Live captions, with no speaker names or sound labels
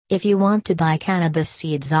If you want to buy cannabis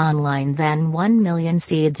seeds online, then 1 Million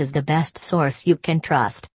Seeds is the best source you can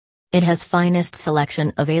trust. It has finest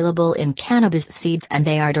selection available in cannabis seeds, and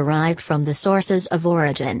they are derived from the sources of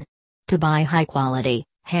origin. To buy high-quality,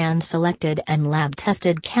 hand-selected and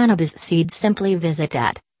lab-tested cannabis seeds, simply visit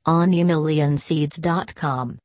at onumillionseeds.com.